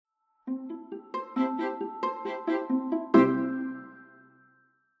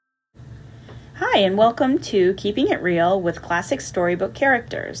Hi, and welcome to Keeping It Real with Classic Storybook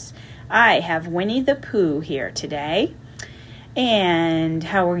Characters. I have Winnie the Pooh here today. And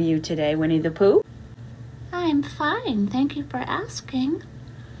how are you today, Winnie the Pooh? I'm fine, thank you for asking.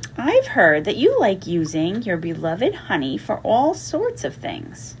 I've heard that you like using your beloved honey for all sorts of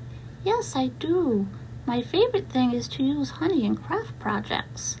things. Yes, I do. My favorite thing is to use honey in craft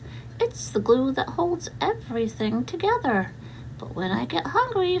projects. It's the glue that holds everything together. But when I get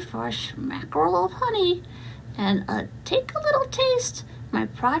hungry for a schmackerel of honey and take a little taste, my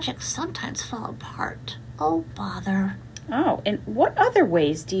projects sometimes fall apart. Oh, bother. Oh, and what other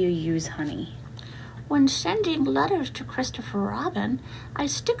ways do you use honey? When sending letters to Christopher Robin, I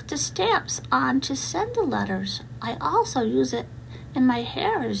stick the stamps on to send the letters. I also use it in my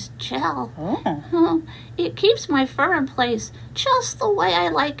hair as gel. Oh. It keeps my fur in place just the way I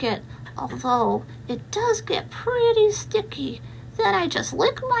like it, although it does get pretty sticky. Then I just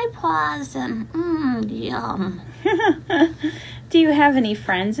lick my paws and, yum. Do you have any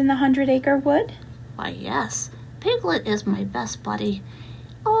friends in the 100-Acre Wood? Why, yes. Piglet is my best buddy.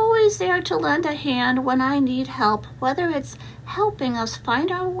 Always there to lend a hand when I need help, whether it's helping us find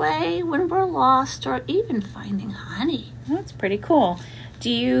our way when we're lost or even finding honey. That's pretty cool.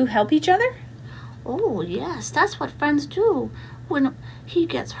 Do you help each other? Oh, yes, that's what friends do. When he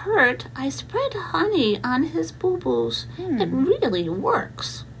gets hurt, I spread honey on his boo-boos. It really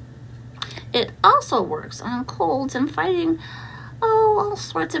works. It also works on colds and fighting, all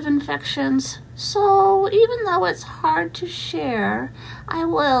sorts of infections. So even though it's hard to share, I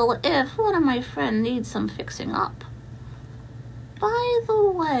will if one of my friends needs some fixing up. By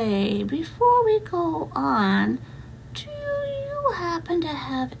the way, before we go on, do you happen to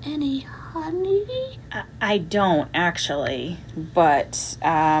have any honey? I don't, actually, but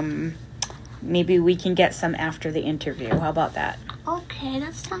maybe we can get some after the interview. How about that? Okay,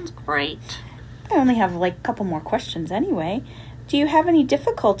 that sounds great. I only have a couple more questions anyway. Do you have any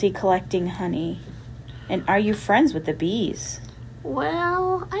difficulty collecting honey? And are you friends with the bees?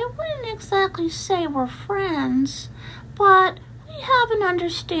 Well, I wouldn't exactly say we're friends, but we have an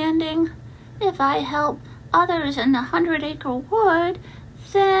understanding. If I help others in the 100-Acre Wood,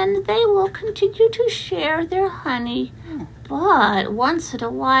 then they will continue to share their honey. But once in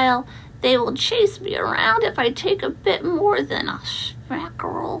a while, they will chase me around if I take a bit more than a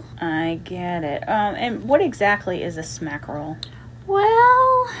schmackerel. I get it. And what exactly is a schmackerel?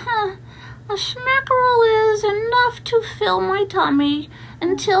 Well, a schmackerel is enough to fill my tummy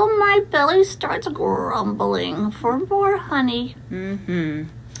until my belly starts grumbling for more honey. And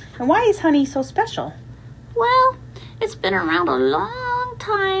why is honey so special? Well, it's been around a long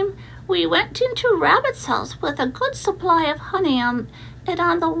time. We went into Rabbit's house with a good supply of honey and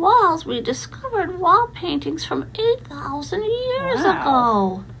on the walls we discovered wall paintings from 8,000 years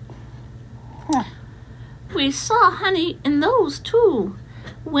ago. We saw honey in those too.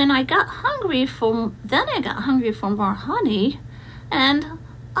 When I got hungry for more honey, and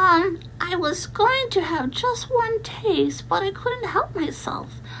I was going to have just one taste, but I couldn't help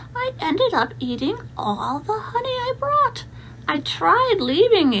myself. I ended up eating all the honey I brought. I tried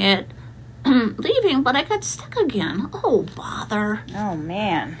leaving, but I got stuck again. Oh, bother. Oh,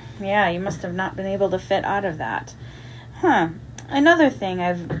 man. Yeah, you must have not been able to fit out of that. Another thing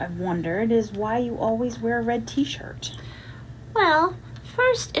I've wondered is why you always wear a red t-shirt. Well,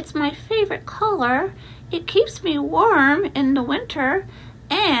 first, it's my favorite color. It keeps me warm in the winter,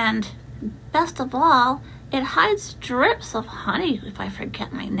 and best of all, it hides drips of honey if I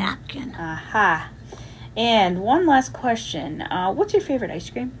forget my napkin. Aha. And one last question. What's your favorite ice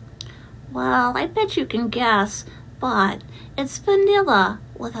cream? Well, I bet you can guess, but it's vanilla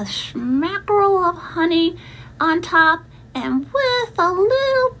with a schmackerel of honey on top and with a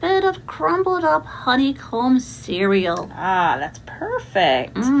little bit of crumbled up honeycomb cereal. Ah, that's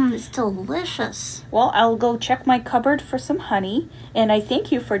perfect. It's delicious. Well, I'll go check my cupboard for some honey, and I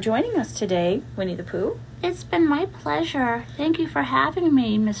thank you for joining us today, Winnie the Pooh. It's been my pleasure. Thank you for having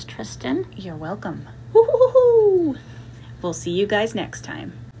me, Miss Tristan. You're welcome. Woo-hoo-hoo-hoo. We'll see you guys next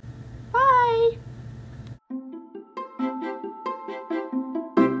time.